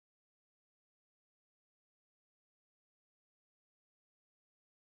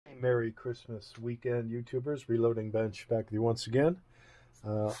Merry Christmas weekend, YouTubers. Reloading Bench back with you once again.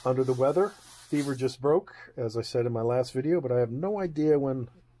 Under the weather. Fever just broke, as I said in my last video, but I have no idea when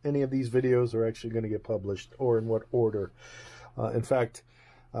any of these videos are actually going to get published or in what order. In fact,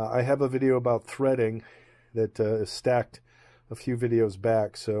 I have a video about threading that is stacked a few videos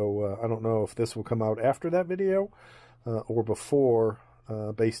back, so I don't know if this will come out after that video or before,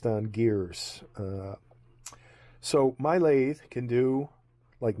 based on gears. So my lathe can do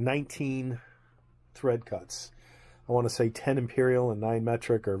like 19 thread cuts. I want to say 10 imperial and 9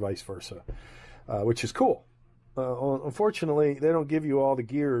 metric or vice versa, which is cool. Unfortunately, they don't give you all the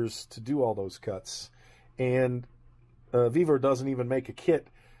gears to do all those cuts. And Vivo doesn't even make a kit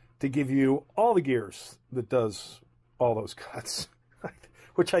to give you all the gears that does all those cuts,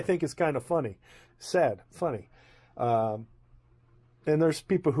 which I think is kind of funny. Sad, funny. And there's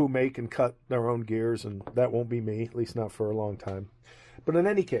people who make and cut their own gears, and that won't be me, at least not for a long time. But in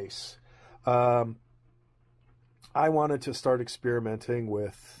any case, I wanted to start experimenting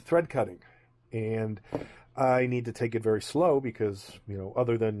with thread cutting. And I need to take it very slow because, you know,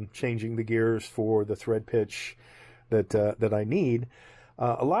 other than changing the gears for the thread pitch that I need,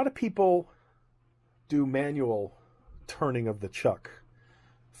 a lot of people do manual turning of the chuck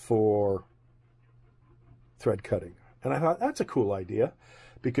for thread cutting. And I thought, that's a cool idea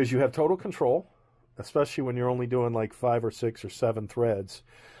because you have total control, especially when you're only doing like 5 or 6 or 7 threads.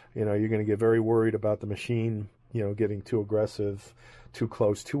 You know, you're going to get very worried about the machine, you know, getting too aggressive, too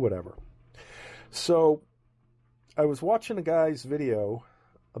close to whatever. So I was watching a guy's video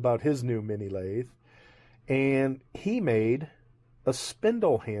about his new mini lathe, and he made a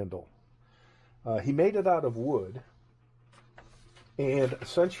spindle handle. He made it out of wood, and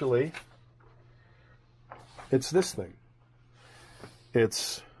essentially it's this thing.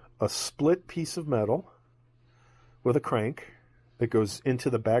 It's a split piece of metal with a crank that goes into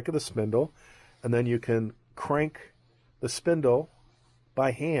the back of the spindle, and then you can crank the spindle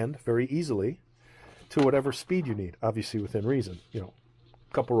by hand very easily to whatever speed you need, obviously within reason. You know,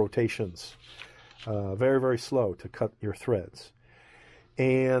 a couple rotations, very, very slow to cut your threads.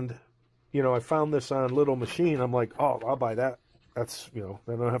 And, you know, I found this on Little Machine. I'm like, oh, I'll buy that. That's, you know,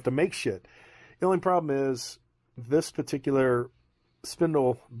 I don't have to make shit. The only problem is this particular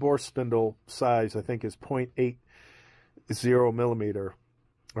spindle, bore spindle size, I think is 0.80 millimeter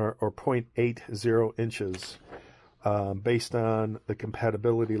or 0.80 inches, based on the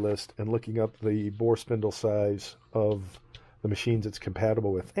compatibility list and looking up the bore spindle size of the machines it's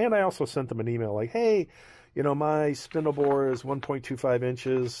compatible with. And I also sent them an email like, hey, you know, my spindle bore is 1.25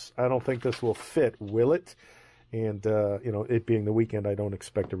 inches. I don't think this will fit, will it? And, you know, it being the weekend, I don't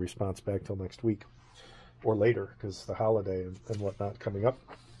expect a response back till next week or later because the holiday and whatnot coming up.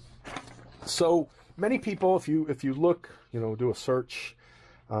 So many people, if you look, you know, do a search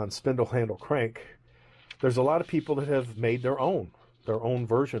on spindle handle crank, there's a lot of people that have made their own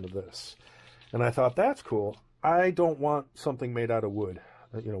version of this. And I thought, that's cool. I don't want something made out of wood.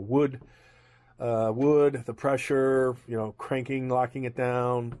 You know, wood, the pressure, you know, cranking, locking it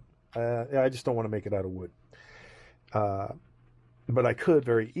down. I just don't want to make it out of wood. But I could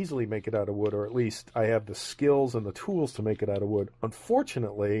very easily make it out of wood, or at least I have the skills and the tools to make it out of wood.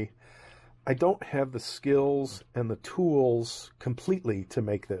 Unfortunately, I don't have the skills and the tools completely to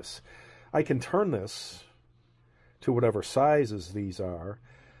make this. I can turn this to whatever sizes these are.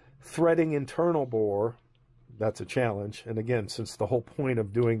 Threading internal bore, that's a challenge. And again, since the whole point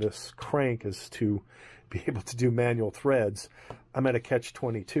of doing this crank is to be able to do manual threads, I'm at a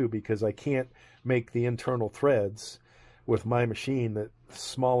catch-22 because I can't make the internal threads with my machine. That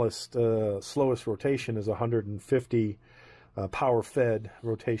smallest, slowest rotation is 150 power-fed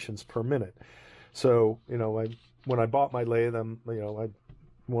rotations per minute. So, you know, when I bought my lathe,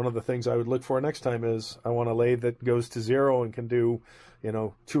 one of the things I would look for next time is I want a lathe that goes to 0 and can do, you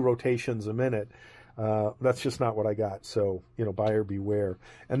know, 2 rotations a minute. That's just not what I got. So, you know, buyer beware.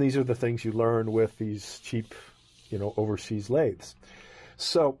 And these are the things you learn with these cheap, you know, overseas lathes.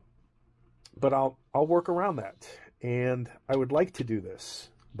 So, but I'll work around that. And I would like to do this,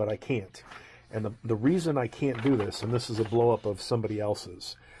 but I can't. And the reason I can't do this, and this is a blow up of somebody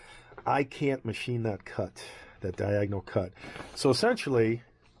else's, I can't machine that cut, that diagonal cut. So essentially,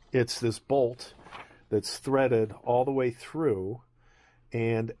 it's this bolt that's threaded all the way through,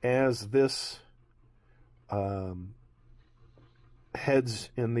 and as this heads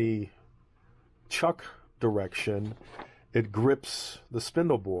in the chuck direction, it grips the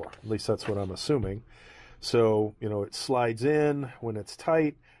spindle bore. At least that's what I'm assuming. So, you know, it slides in when it's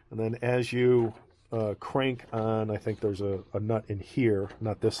tight, and then as you crank on, I think there's a nut in here,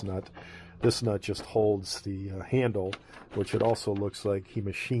 not this nut. This nut just holds the handle, which it also looks like he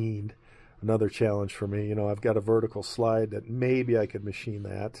machined. Another challenge for me. You know, I've got a vertical slide that maybe I could machine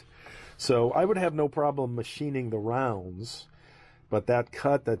that. So I would have no problem machining the rounds, but that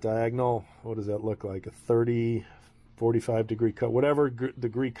cut, that diagonal, what does that look like? A 30, 45 degree cut, whatever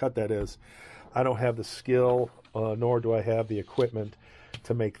degree cut that is. I don't have the skill, nor do I have the equipment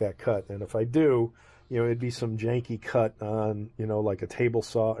to make that cut. And if I do, you know, it'd be some janky cut on, you know, like a table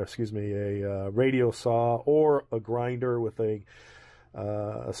saw, excuse me, a radio saw or a grinder with a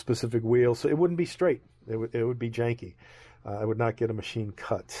specific wheel. So it wouldn't be straight. It would be janky. I would not get a machine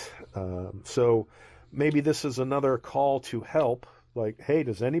cut. So maybe this is another call to help. Like, hey,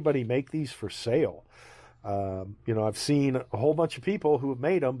 does anybody make these for sale? You know, I've seen a whole bunch of people who have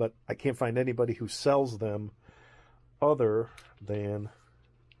made them, but I can't find anybody who sells them other than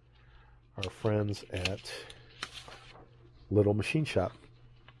our friends at Little Machine Shop.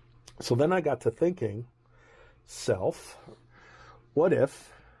 So then I got to thinking, what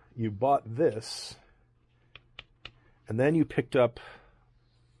if you bought this and then you picked up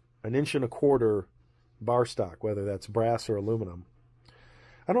an 1.25 inch bar stock, whether that's brass or aluminum?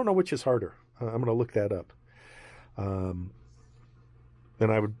 I don't know which is harder. I'm going to look that up. And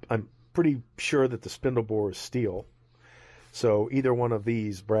I'm pretty sure that the spindle bore is steel. So either one of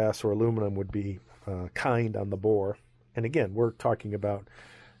these, brass or aluminum, would be kind on the bore. And again, we're talking about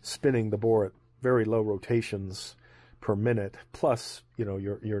spinning the bore at very low rotations per minute. Plus, you know,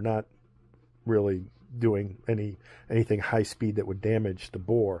 you're not really doing anything high speed that would damage the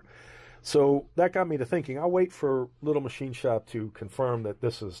bore. So that got me to thinking, I'll wait for Little Machine Shop to confirm that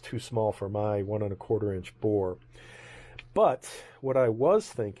this is too small for my 1.25 inch bore. But what I was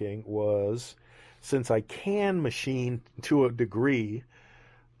thinking was, since I can machine to a degree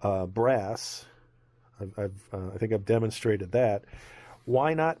brass, I think I've demonstrated that,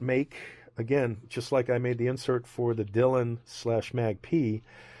 why not make, again, just like I made the insert for the Dillon/Mag-P,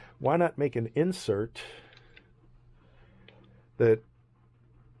 why not make an insert that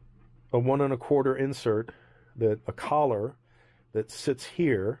a 1.25 insert, that a collar that sits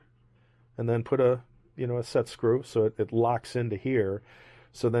here, and then put a set screw so it locks into here,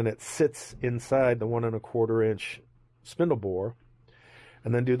 so then it sits inside the 1.25 inch spindle bore,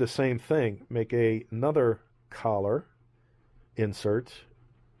 and then do the same thing. Make another collar insert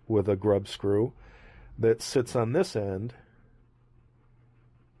with a grub screw that sits on this end,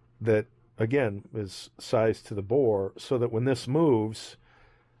 that again is sized to the bore, so that when this moves,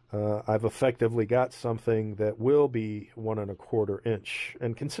 I've effectively got something that will be 1.25 inch.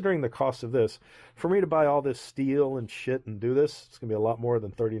 And considering the cost of this, for me to buy all this steel and shit and do this, it's going to be a lot more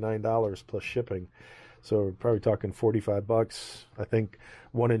than $39 plus shipping. So we're probably talking $45. I think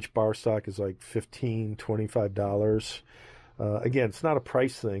 1-inch bar stock is like $15, $25. Again, it's not a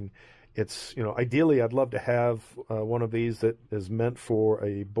price thing. It's, you know, ideally I'd love to have one of these that is meant for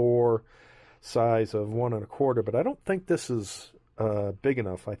a bore size of 1.25, but I don't think this is big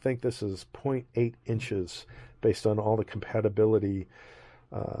enough. I think this is 0.8 inches based on all the compatibility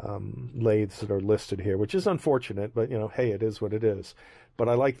lathes that are listed here, which is unfortunate, but, you know, hey, it is what it is. But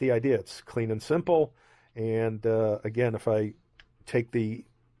I like the idea. It's clean and simple. And again, if I take the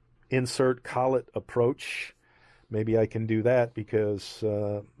insert collet approach, maybe I can do that, because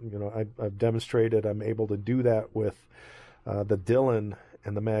you know, I've demonstrated I'm able to do that with the Dillon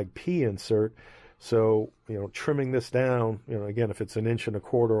and the Mag-P insert. So, you know, trimming this down, you know, again, if it's 1.25 inches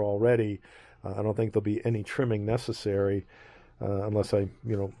already, I don't think there'll be any trimming necessary unless I,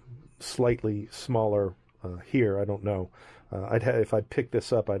 you know, slightly smaller here. I don't know. If I pick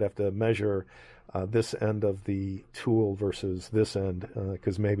this up, I'd have to measure this end of the tool versus this end,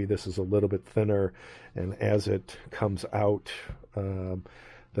 because maybe this is a little bit thinner, and as it comes out,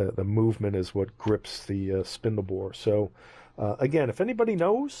 the movement is what grips the spindle bore. So again, if anybody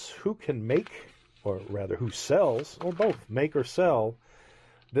knows who can make, or rather who sells, or both, make or sell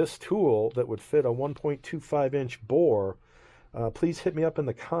this tool that would fit a 1.25 inch bore, please hit me up in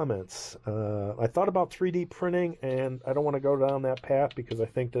the comments. I thought about 3D printing, and I don't want to go down that path because I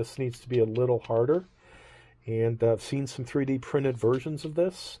think this needs to be a little harder. And I've seen some 3D printed versions of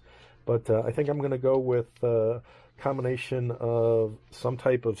this, but I think I'm going to go with a combination of some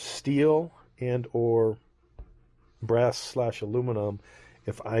type of steel and or brass/aluminum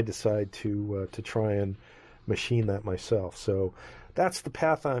if I decide to try and machine that myself. So that's the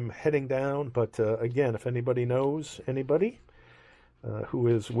path I'm heading down. But again, if anybody knows anybody who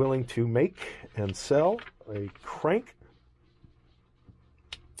is willing to make and sell a crank,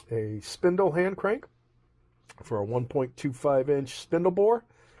 a spindle hand crank for a 1.25 inch spindle bore,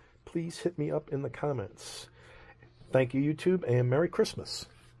 please hit me up in the comments. Thank you, YouTube, and Merry Christmas.